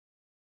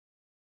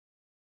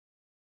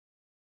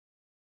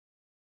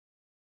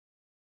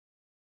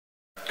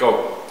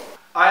Go.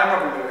 I am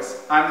Robin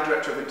Lewis. I'm the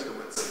director of Into the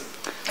Woods.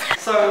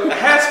 So,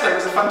 Hairspray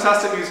was a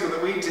fantastic musical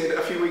that we did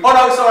a few weeks. Oh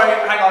no, sorry,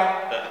 hang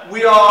on.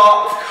 We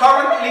are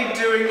currently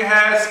doing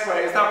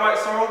Hairspray. Is that right,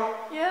 Sorrel?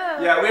 Yeah.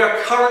 Yeah, we are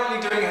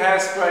currently doing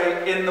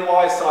Hairspray in the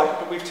Y side,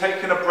 but we've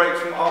taken a break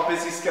from our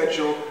busy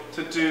schedule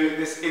to do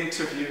this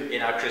interview.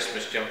 In our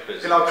Christmas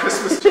jumpers. In our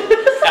Christmas jumpers.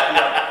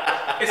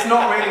 Yeah. It's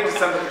not really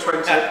December the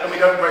 20th, and we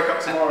don't break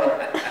up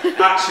tomorrow.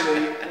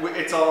 Actually,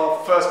 it's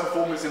our first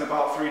performance in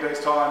about 3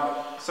 days'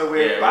 time. So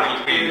we're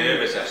back really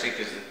nervous actually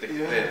because they're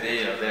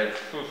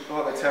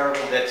oh, they're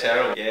terrible. They're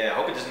terrible. Yeah, I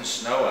hope it doesn't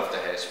snow after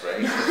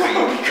Hairspray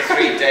for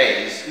 3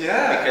 days.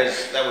 Yeah.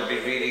 Because that would be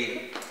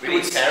really it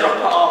would terrible.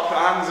 stop our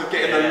plans of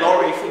getting the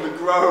lorry from the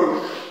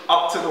Grove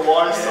up to the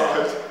Y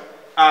side,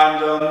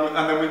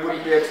 and then we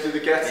wouldn't be able to do the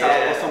Get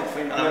Out or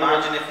something. And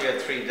imagine if we had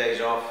 3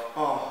 days off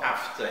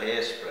after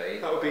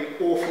Hairspray. That would be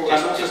awful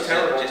and also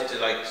terrible. Just to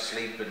like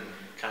sleep and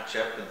catch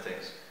up and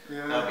things.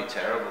 Yeah. That would be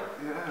terrible.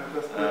 Yeah,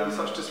 there'd be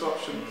such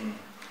disruption.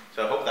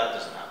 So I hope that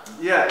doesn't happen.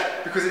 Yeah,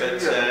 because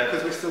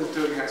we're still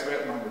doing Hairspray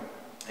at the moment.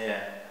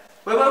 Yeah.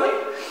 Where were we?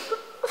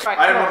 Right,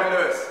 I am Robin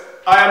Lewis.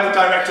 I am the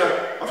director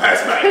of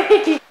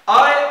Hairspray.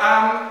 I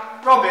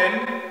am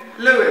Robin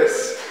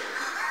Lewis.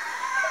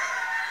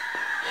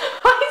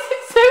 Why is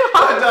it so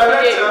hard? The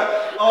director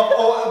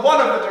or one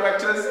of the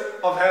directors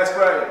of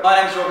Hairspray.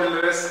 My name's Robin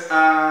Lewis.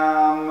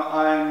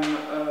 I'm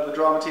the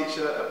drama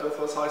teacher at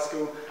Belfast High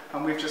School,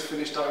 and we've just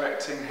finished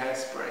directing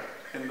Hairspray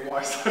in the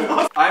Y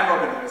side. I'm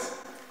Robin Lewis.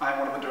 I'm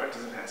one of the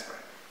directors of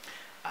Hairspray.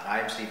 And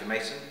I'm Stephen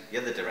Mason, the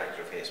other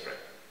director of Hairspray.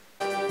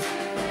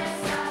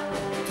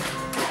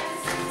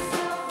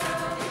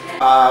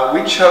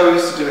 We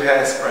chose to do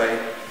Hairspray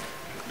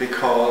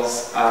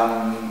because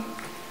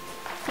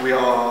we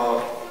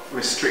are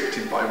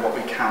restricted by what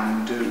we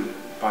can do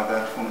by the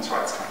performance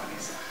rights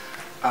companies.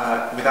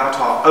 Without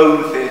our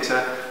own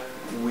theatre,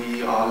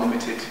 we are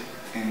limited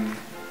in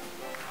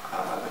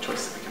the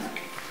choices we can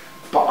make.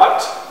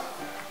 But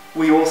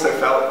we also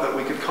felt that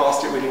we could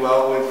cast it really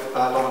well with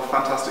a lot of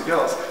fantastic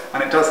girls,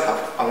 and it does have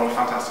a lot of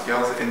fantastic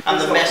girls in. And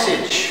the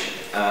message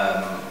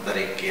that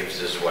it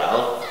gives as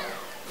well,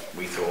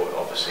 we thought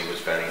obviously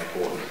was very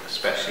important,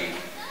 especially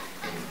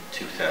in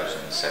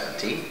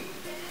 2017.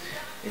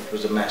 It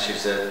was a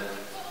message that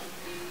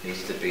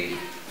needs to be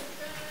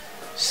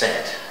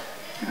said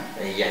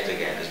yet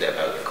again, isn't it,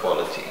 about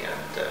equality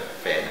and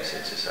fairness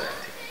in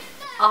society.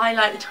 I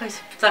like the choice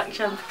of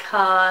production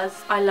because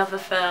I love the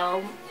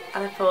film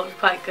and I thought it was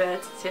quite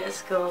good to see it at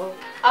school.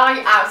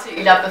 I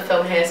absolutely love the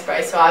film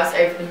Hairspray, so I was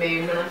over the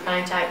moon when I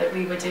found out that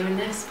we were doing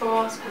this for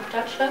our school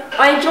production.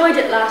 I enjoyed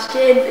it last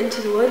year in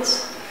Into the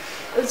Woods,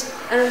 it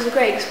was a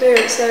great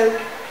experience. So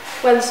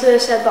when Sir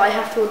said that I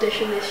have to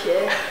audition this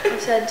year, I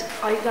said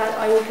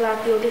I will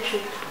gladly audition.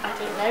 I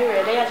don't know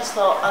really, I just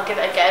thought I'll give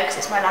it a go because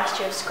it's my last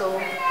year of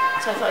school,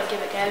 so I thought I'd give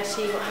it a go,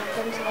 see what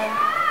happens, and then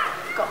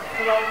got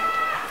the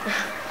role.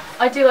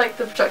 I do like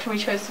the production we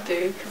chose to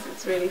do because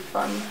it's really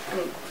fun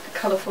and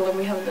colourful and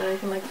we haven't done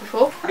anything like it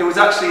before. It was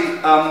actually,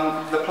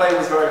 the play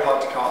was very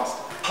hard to cast,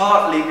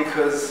 partly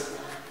because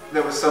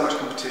there was so much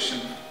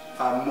competition,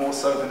 more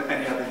so than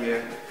any other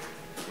year.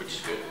 Which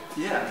is good.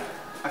 Yeah,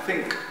 I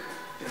think,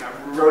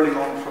 rolling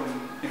on from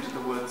Into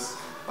the Woods,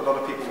 a lot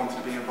of people wanted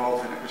to be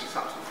involved in it, which is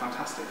absolutely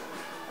fantastic.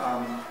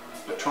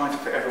 But trying to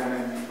fit everyone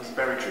in was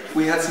very tricky.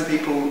 We had some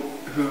people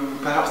who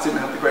perhaps didn't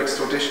have the greatest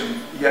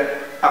audition,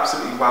 yet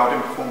absolutely wowed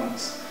in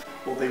performance.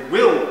 Or they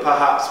will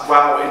perhaps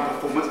wow in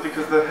performance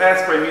because the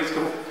Hairspray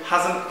musical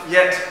hasn't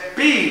yet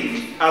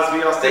been, as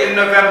we are still in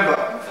November.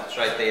 That's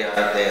right,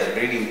 they're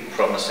really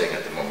promising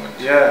at the moment.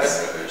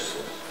 Yes. In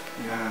rehearsals.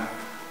 Yeah.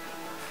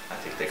 I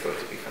think they're going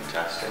to be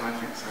fantastic. I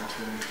think so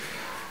too.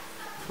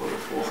 For the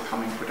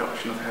forthcoming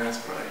production of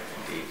Hairspray.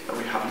 Indeed. That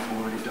we haven't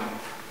already done.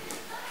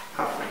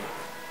 Have we?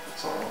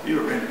 Sorry, you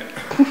were in it.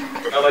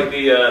 I like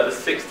the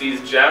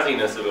 60s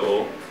jazziness of it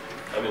all.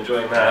 I'm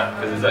enjoying that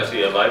because it's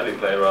actually a lively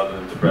play rather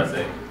than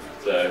depressing.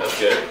 So that's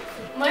good.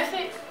 My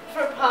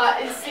favourite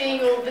part is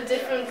seeing all the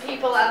different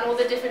people and all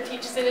the different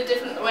teachers in a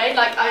different way.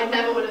 Like, I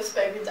never would have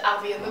spoken to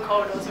Abby in the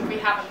corridors if we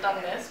haven't done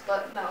this,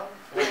 but now.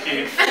 Thank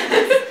you.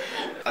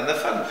 And the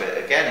fun bit,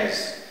 again,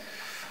 is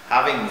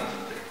having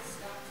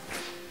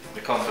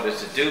the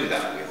confidence to do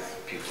that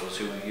with pupils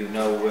who you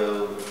know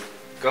will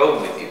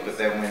go with you, but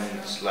then when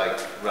it's like,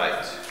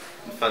 right,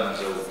 the fun's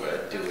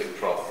over, do it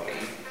properly,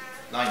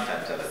 9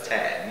 times out of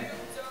 10,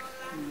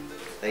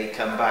 they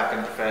come back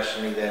and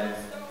professionally then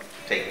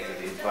take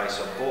the advice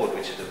on board,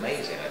 which is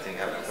amazing. I think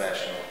how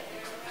professional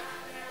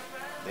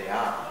they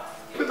are.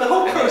 But the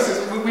whole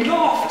process, we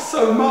laughed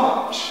so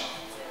much.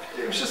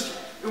 It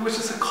was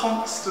just a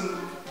constant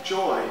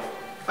joy.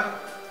 Like,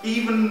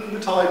 even the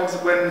times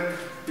when,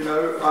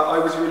 I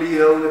was really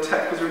ill, the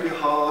tech was really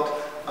hard,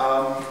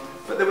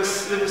 but there was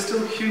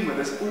still humour.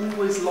 There's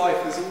always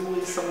life. There's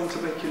always someone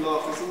to make you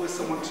laugh. There's always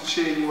someone to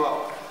cheer you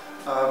up,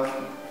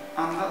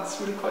 and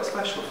that's really quite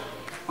special.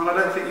 And I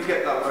don't think you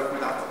get that working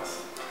with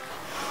adults.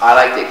 I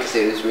liked it because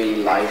it was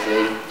really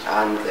lively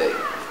and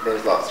there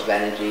was lots of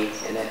energy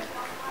in it.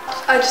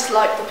 I just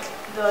like the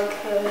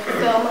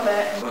film of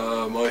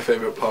it. My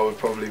favourite part would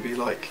probably be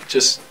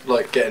just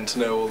getting to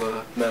know all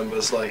the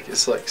members.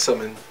 It's like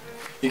something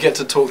you get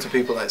to talk to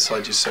people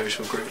outside your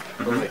social group,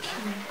 and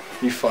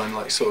you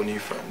find sort of new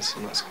friends,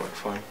 and that's quite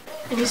fun.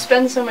 And you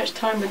spend so much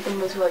time with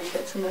them as well. You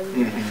get to know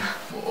them.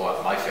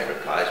 Well, my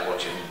favourite part is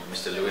watching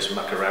Mr. Lewis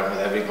muck around with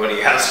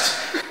everybody else,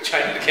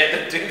 trying to get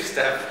them to do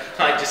stuff.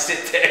 I just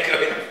sit there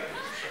going,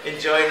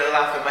 enjoying and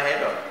laughing my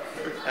head off.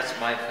 That's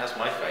my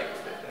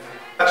favourite bit.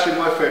 Actually,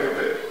 my favourite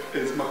bit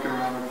is mucking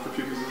around with the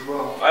pupils as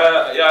well.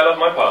 Yeah, I love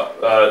my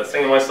part.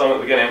 Singing my song at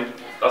the beginning,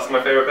 that's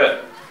my favourite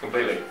bit,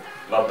 completely.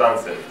 Love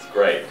dancing, it's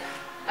great.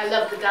 I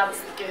love the dance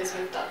that goes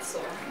with that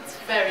song. It's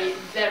very,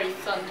 very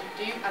fun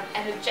to do and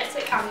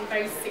energetic and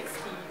very 60s.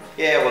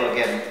 Yeah, well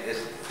again,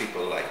 there's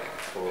people like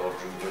poor old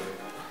Ruben,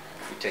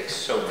 who takes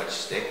so much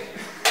stick,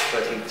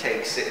 but he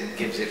takes it and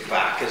gives it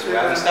back as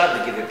well. He's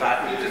starting to give it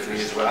back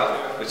beautifully as well,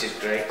 which is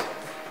great.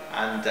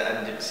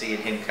 And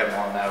seeing him come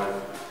on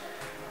now,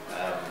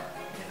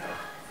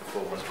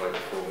 performance by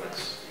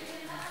performance,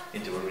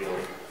 into a real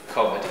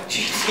comedy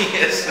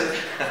genius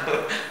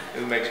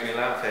who makes me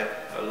laugh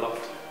a lot.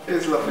 It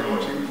is lovely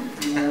watching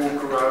you all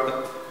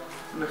grow,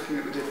 looking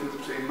at the difference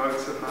between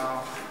Motor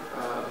Mouth,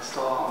 the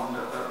start and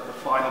the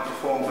final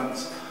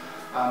performance,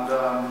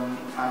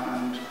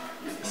 and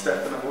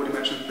Stefan, I've already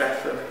mentioned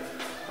Bethan,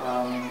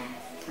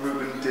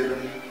 Ruben,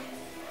 Dylan,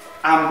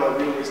 Amber,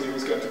 we always knew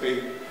was going to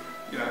be,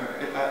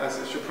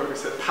 as your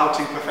progress said,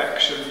 pouting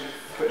perfection,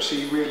 but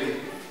she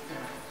really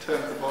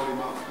turns the volume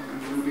up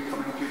and really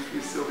coming up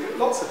beautifully, Sylvia.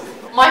 Lots of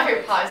you. My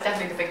favourite part is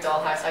definitely the big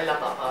dollhouse. I love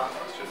that part.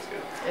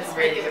 It's a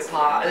really good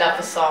part. I love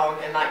the song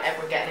and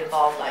everyone getting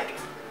involved. I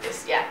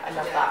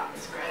love that.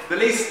 It's great. The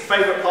least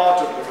favourite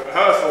part of the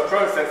rehearsal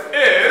process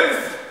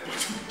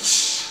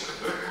is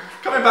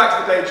coming back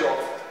to the day job.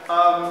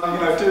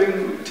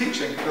 Doing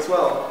teaching as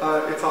well.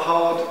 It's a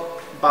hard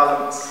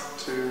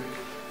balance to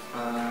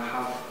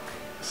have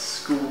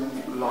school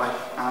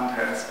life and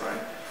Hairspray,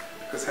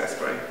 because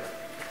Hairspray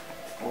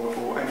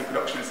or any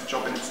production is a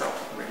job in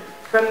itself, really.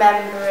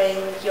 Remembering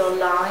your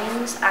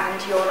lines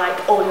and your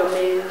all your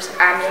moves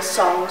and your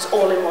songs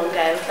all in one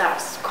go,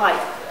 that's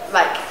quite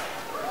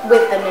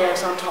with the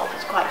nerves on top,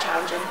 it's quite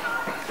challenging.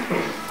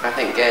 I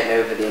think getting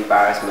over the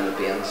embarrassment of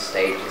being on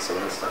stage and some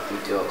of the stuff we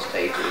do on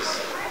stage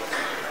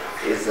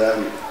is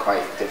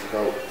quite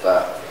difficult,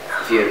 but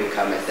if you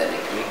overcome it then it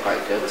can be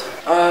quite good.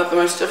 The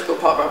most difficult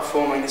part about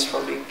performing is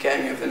probably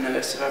getting over the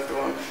nerves of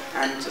everyone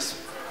and just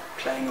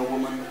playing a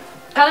woman.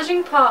 The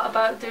challenging part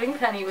about doing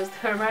Penny was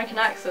her American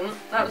accent.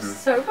 That was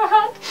so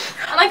bad.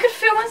 And I could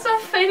feel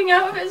myself fading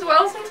out of it as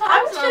well sometimes.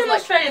 I was doing an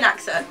Australian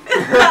accent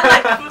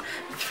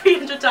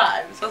 300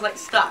 times. I was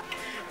stuck.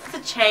 I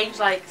had to change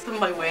some of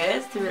my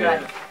words to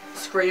be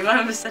screamer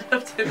instead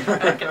of doing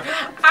American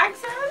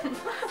accent.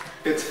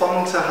 It's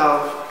fun to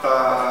have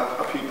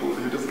a pupil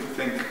who doesn't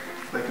think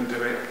they can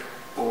do it,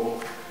 or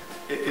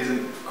it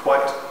isn't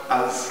quite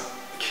as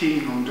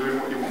keen on doing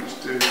what you want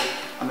to do,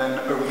 and then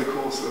over the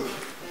course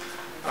of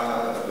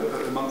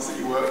the months that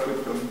you work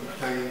with them,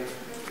 they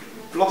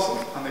blossom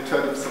and they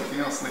turn into something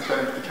else, and they turn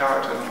into the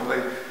character, or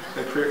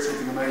they create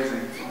something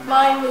amazing.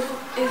 Mine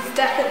is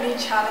definitely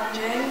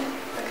challenging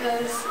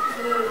because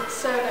the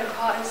solo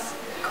part is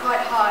quite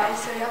high,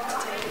 so you have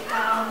to take it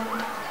down,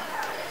 and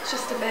it's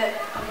just a bit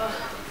of a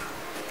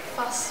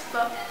fuss,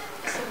 but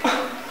it's okay.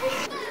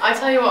 I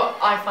tell you what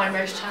I find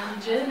most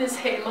challenging is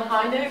hitting my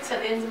high notes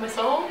at the end of my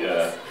songs.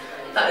 Yeah.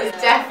 That is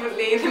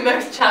definitely the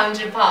most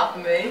challenging part for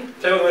me.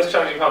 Tell you what the most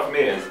challenging part for me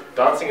is,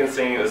 dancing and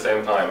singing at the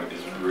same time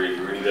is really,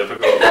 really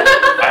difficult.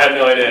 I had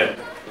no idea.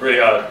 Really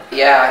hard.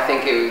 Yeah, I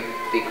think it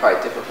would be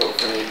quite difficult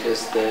for me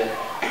because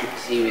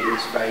he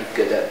was very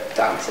good at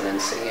dancing and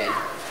singing,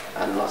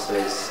 and lots of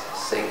his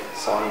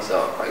songs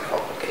are quite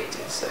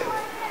complicated, so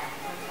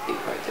it'd be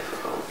quite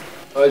difficult.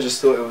 I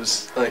just thought it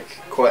was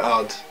quite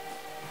hard.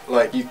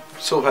 You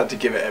sort of had to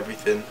give it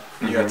everything.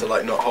 You had to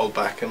not hold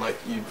back, and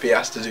you'd be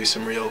asked to do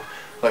some real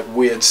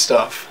weird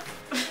stuff.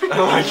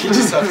 And you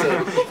just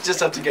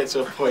have to get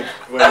to a point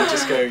where you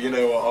just go, you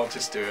know what, I'll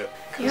just do it.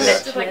 You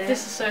have to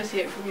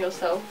disassociate from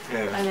yourself.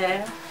 Yeah. I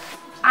know.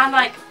 And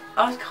I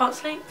was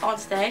constantly on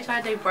stage. I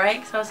had no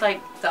breaks. I was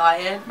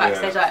dying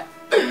backstage. I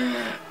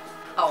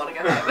want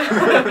to go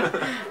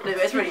home. No,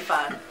 but it's really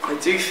fun. I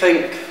do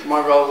think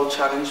my role will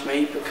challenge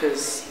me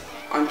because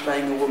I'm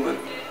playing a woman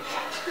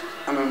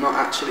and I'm not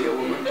actually a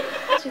woman.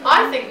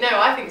 I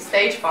think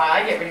stage fright.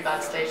 I get really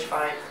bad stage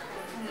fright,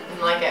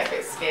 and I get a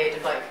bit scared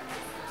of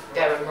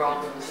going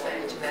wrong on the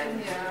stage, and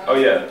then. Oh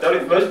yeah,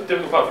 the most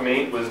difficult part for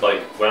me was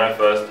when I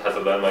first had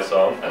to learn my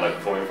song and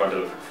perform in front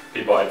of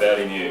people I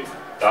barely knew.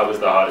 That was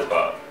the hardest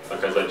part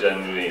because I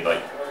genuinely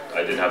I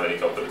didn't have any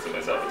confidence in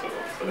myself at all.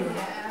 So.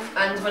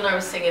 And when I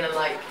was singing, and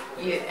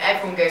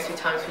everyone goes through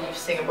times when you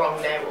sing a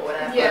wrong note or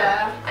whatever,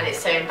 and it's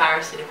so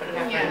embarrassing in front of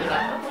everyone. You're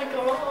oh my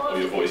god. Or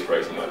your voice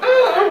breaks and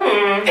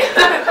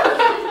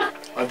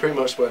I I pretty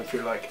much went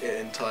through like an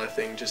entire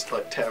thing just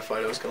like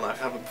terrified I was gonna like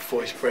have a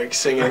voice break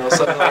singing or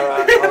something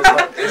like that. I was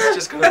like, it's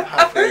just gonna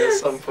happen at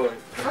some point.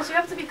 Also, you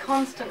have to be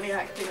constantly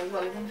acting as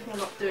well, even if you're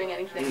not doing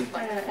anything.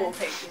 Like 4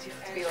 pages, you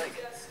have to be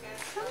like.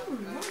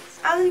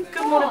 And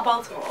Good Morning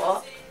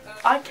Baltimore,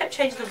 I kept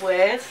changing the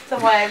words to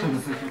my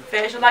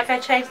version. Like I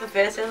changed the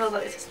verses, I was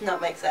like, this does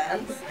not make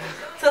sense.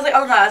 So I was like,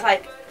 oh no, I was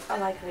like, I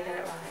like how to get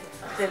it right.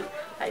 I didn't,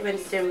 like when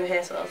doing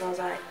rehearsals, I was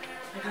like,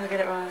 I gotta get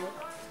it right.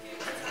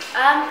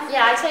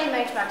 Yeah, I'd say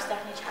Motorbike's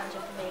definitely challenging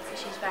for me because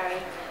she's very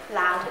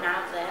loud and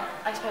out there.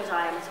 I suppose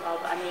I am as well,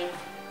 but I mean,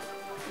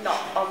 not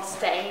on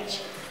stage.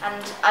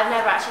 And I've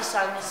never actually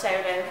sung a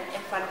solo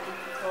in front of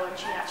people before, and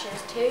she actually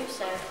has too,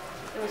 so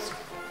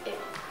it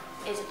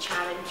is a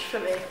challenge for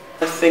me.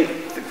 I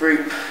think the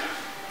group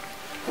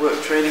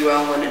worked really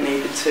well when it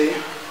needed to,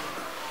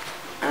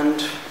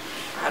 and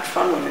had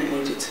fun when it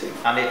needed to.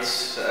 And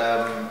it's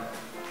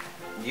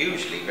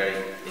usually very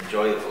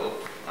enjoyable,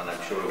 and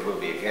I'm sure it will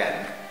be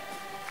again.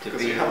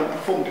 Because we haven't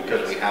performed it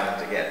because we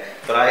haven't again.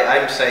 But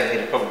I'm saying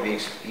it'll probably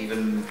be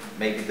even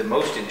maybe the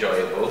most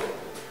enjoyable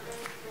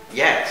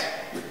yet.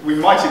 We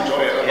might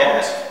enjoy it a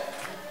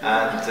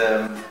lot.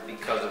 And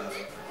because of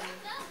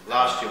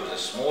last year was a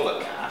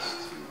smaller cast,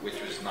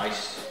 which was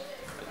nice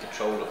and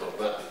controllable,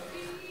 but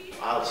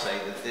I'll say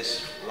that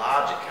this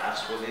larger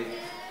cast will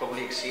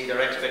probably exceed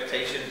our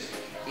expectations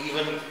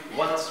even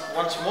once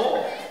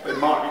more. It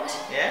might.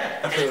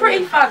 Yeah. It's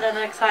pretty fun and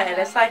exciting.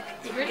 It's like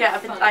you can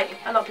get like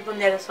a lot of people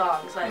know the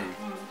songs, like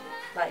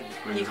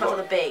you cut on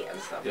the beat and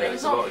stuff. Yeah,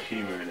 there's a lot of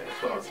humour in it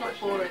as well. It's not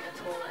boring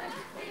at all.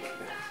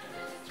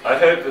 I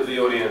hope that the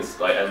audience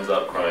like ends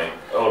up crying,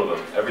 all of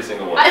them, every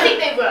single one. I think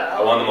they will.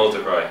 I want them all to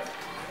cry,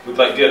 with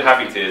like good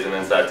happy tears and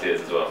then sad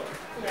tears as well.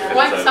 Yeah.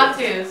 Why sad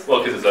tears?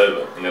 Well, because it's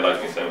over and they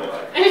like me so much.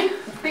 I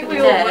think we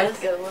all work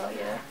together well,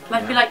 yeah.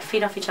 Like we like to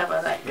feed off each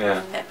other, like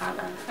yeah.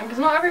 And because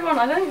not everyone,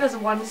 I don't think there's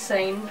one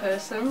sane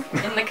person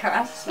in the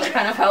cast that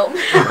kind of helps.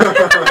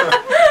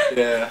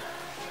 Yeah.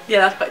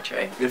 Yeah, that's quite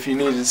true. If you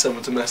needed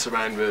someone to mess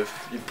around with,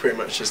 you pretty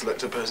much just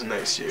looked at the person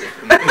next to you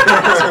and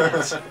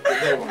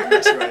they want to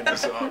mess around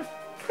as well.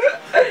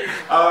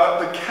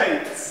 The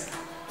Kates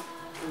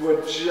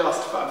were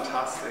just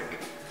fantastic.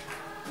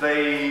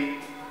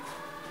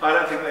 I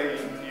don't think they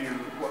knew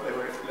what they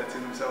were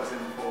letting themselves in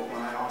for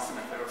when I asked them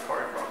if they were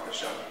choreographed the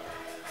show.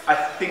 I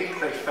think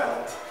they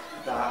felt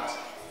that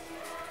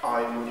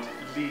I would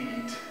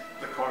lead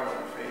the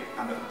choreography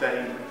and that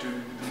they would do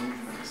the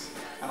movements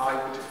and I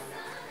would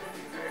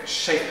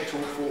shape it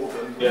all for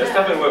them. Yeah, it's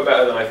definitely worked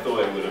better than I thought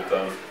it would have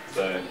done.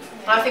 So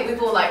I think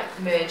we've all like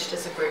merged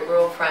as a group. We're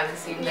all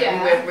friends, even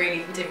though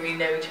we didn't really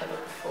know each other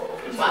before.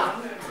 Well,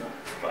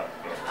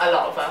 a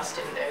lot of us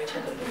didn't know each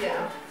other before.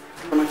 Yeah.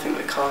 And I think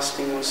the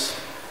casting was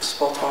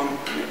spot on,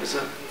 and it was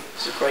a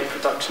great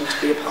production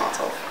to be a part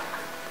of.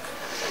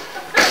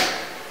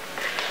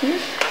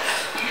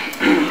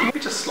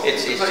 It's just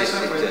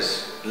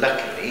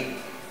luckily,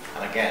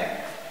 and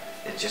again,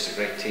 it's just a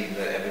great team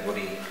that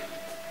everybody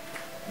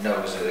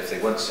knows that if they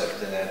want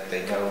something,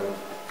 they know,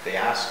 they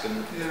ask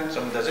and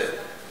someone does it.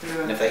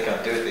 Yeah. And if they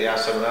can't do it, they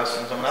ask someone else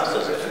and someone else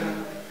does it.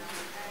 And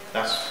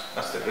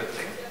that's the good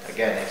thing.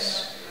 Again,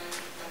 it's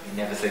you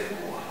never think,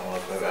 oh,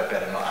 I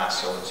better not ask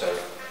so and so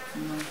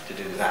to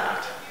do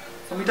that.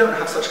 And we don't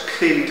have such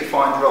clearly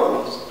defined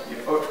roles.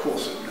 Of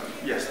course,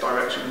 yes,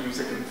 direction,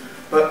 music,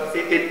 but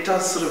it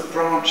does sort of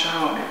branch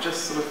out. It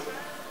just sort of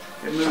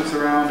moves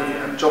around,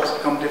 and jobs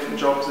become different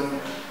jobs,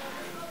 and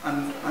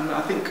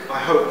I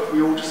hope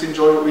we all just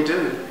enjoy what we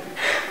do.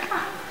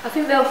 I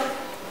think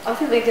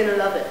they're gonna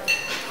love it.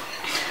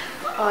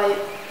 I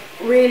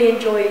really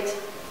enjoyed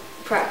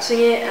practicing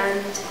it,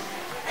 and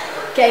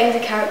getting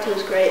the character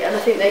was great, and I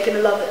think they're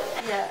gonna love it.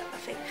 Yeah, I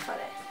think it's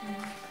funny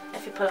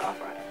if you pull it off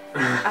right.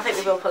 I think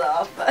we will pull it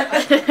off, but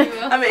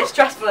I mean it's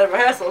stressful in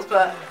rehearsals,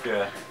 but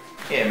yeah,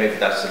 maybe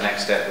that's the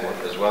next step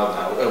as well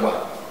now.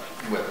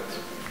 With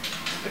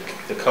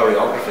the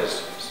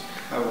choreographers,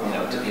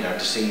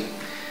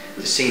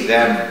 to see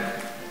them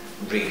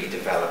really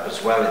develop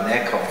as well in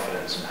their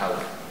confidence and how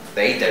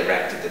they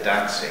directed the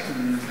dancing.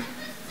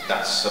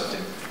 That's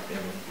something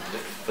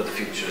for the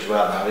future as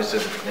well. Now is to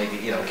maybe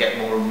get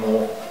more and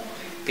more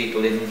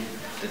people in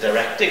the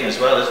directing as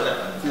well, isn't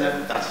it?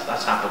 And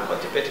that's happened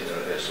quite a bit in the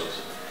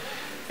rehearsals.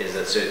 Is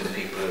that certain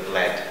people have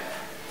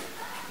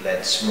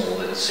led small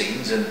little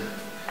scenes and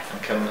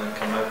come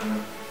out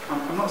and...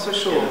 I'm not so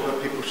sure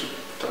that people should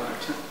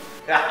direct it.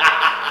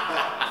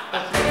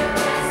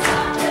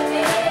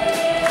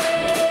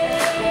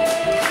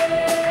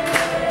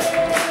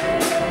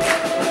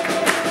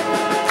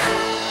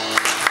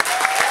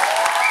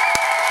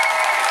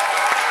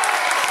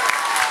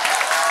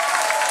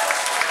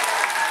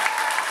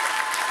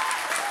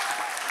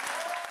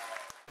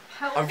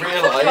 I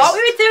realised. What we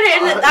were doing it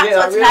in I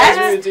realised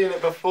we were doing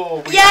it before.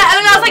 And then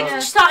I was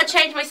like, started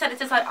changing my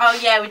sentences like, oh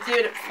yeah, we're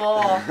doing it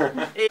before.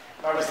 Right,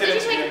 we're still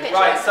interviewing.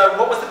 Right, so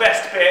what was the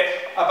best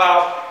bit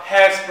about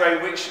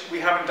Hairspray, which we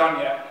haven't done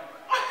yet?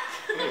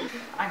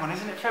 Hang on,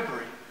 isn't it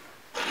February?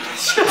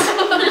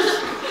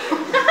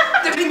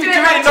 Did we do it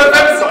in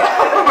November?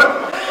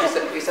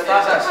 We said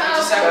that's actually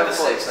December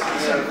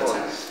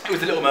 6th. It was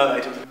the Little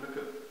Mermaid.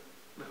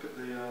 Look at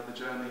the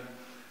journey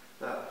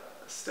that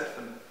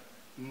Stefan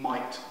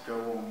might go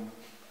on.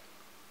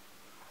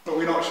 But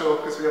we're not sure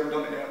because we haven't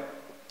done it yet.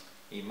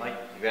 He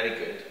might be very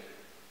good.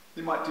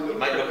 He might do. He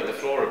might look at the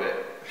floor a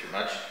bit too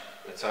much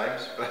at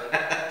times, but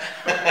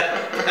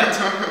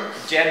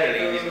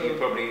generally he'll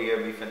probably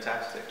be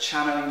fantastic.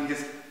 Channeling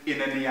his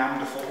inner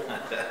Neanderthal.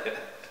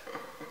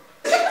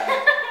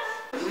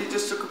 We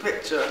just took a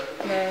picture.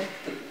 No.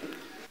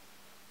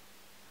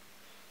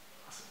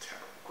 That's a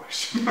terrible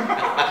question.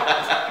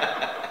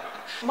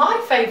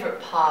 My favourite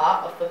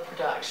part of the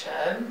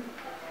production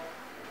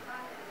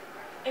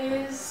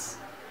is...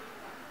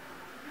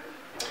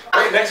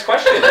 Right, next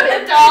question. I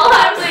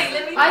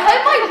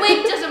hope my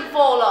wig doesn't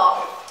fall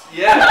off.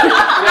 Yeah. That'd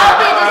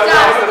be a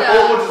disaster.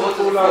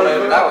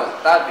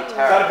 That'd be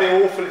terrible. That'd be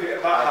awful if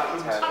that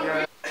happened.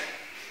 Yeah.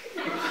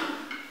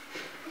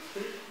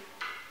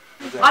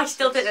 I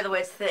still didn't know the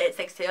words to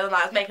 6'2", and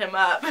I was making them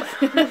up.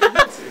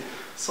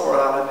 Sorrel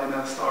Allen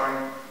in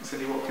starring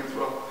Cindy Watkins.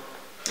 Well,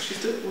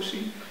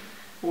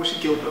 was she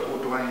Gilbert or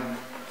Dwayne?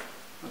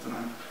 I don't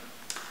know.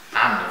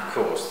 And of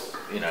course,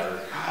 you know,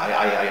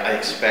 I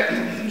expect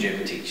the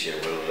gym teacher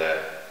will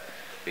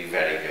be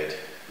very good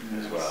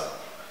as well.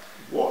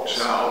 Watch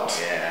out.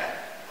 Yeah,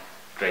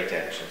 great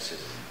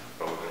entrances,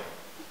 probably.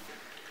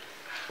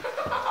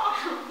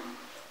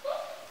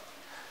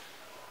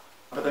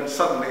 But then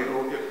suddenly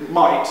it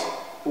might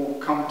all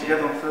come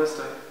together on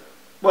Thursday.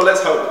 Well,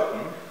 let's hope.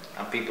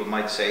 And people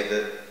might say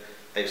that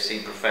they've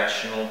seen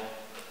professional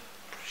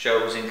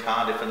shows in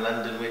Cardiff and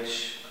London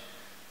which,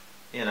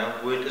 you know,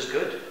 weren't as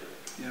good.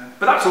 Yeah,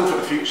 but that's all for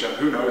the future.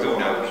 Who knows? Who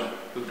knows?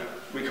 Who knows?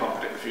 We can't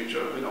predict the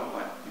future. We're not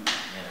like, you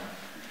know,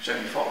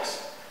 Jamie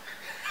Foxx.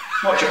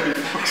 Not Jamie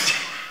Foxx.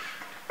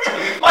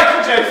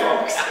 Michael J.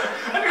 Fox.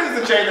 I knew there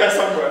was a J there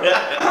somewhere.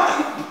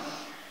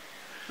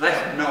 They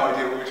have no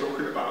idea what we're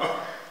talking about.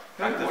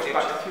 Back to the Future.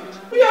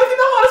 Well, yeah, I think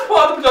the hardest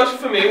part of the production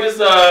for me was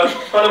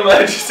trying to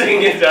merge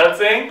singing and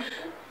dancing.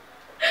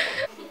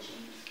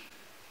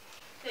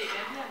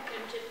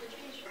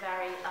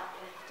 Very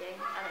uplifting,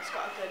 and it's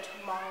got a good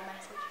moral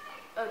message.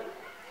 Oh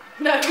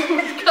No,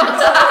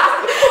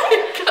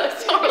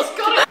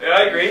 Yeah,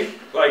 I agree.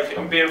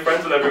 Like, being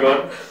friends with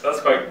everyone,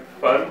 that's quite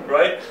fun,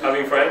 right?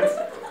 Having friends,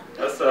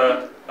 that's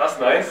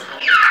nice.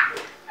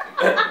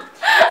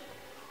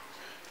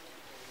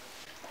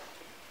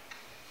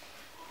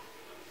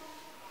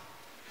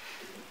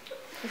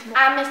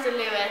 And Mr.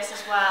 Lewis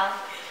as well,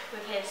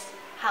 with his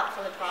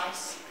helpful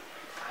advice.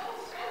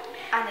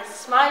 And his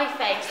smiley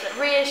face that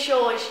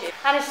reassures you.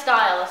 And his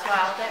style as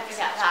well, don't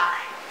forget that.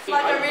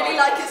 Like, I really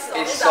like his song.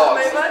 His Is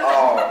songs. that moment?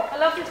 Oh. I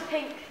love his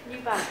pink New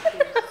Balance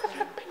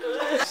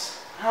shoes.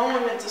 How am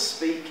I meant to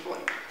speak?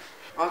 Like,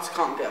 I just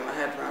can't get my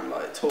head around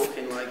like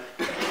talking like.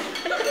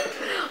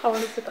 I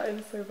want to put that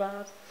in so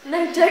bad.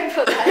 No, don't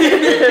put that in.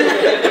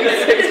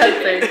 It's so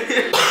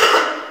tempting.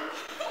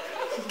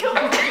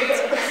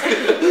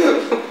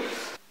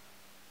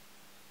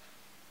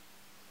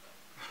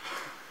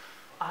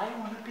 I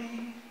want to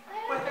be.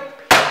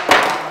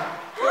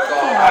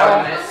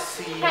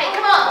 Hey,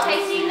 come on,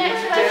 Casey,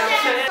 next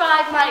question.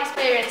 Describe my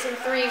experience in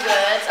 3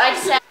 words. I'd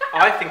say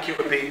I think it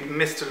would be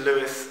Mr.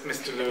 Lewis,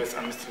 Mr. Lewis,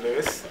 and Mr.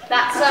 Lewis.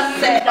 that's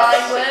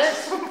 9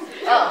 words.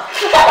 Oh.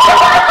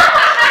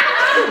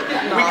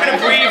 We can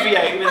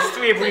abbreviate. There's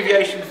 3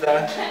 abbreviations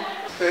there. Is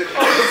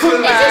this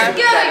going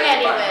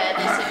anywhere,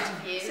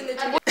 this interview?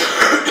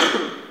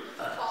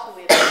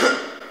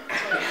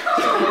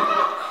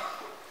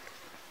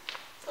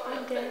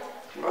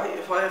 Right,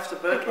 if I have to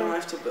burp, then I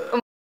have to burp.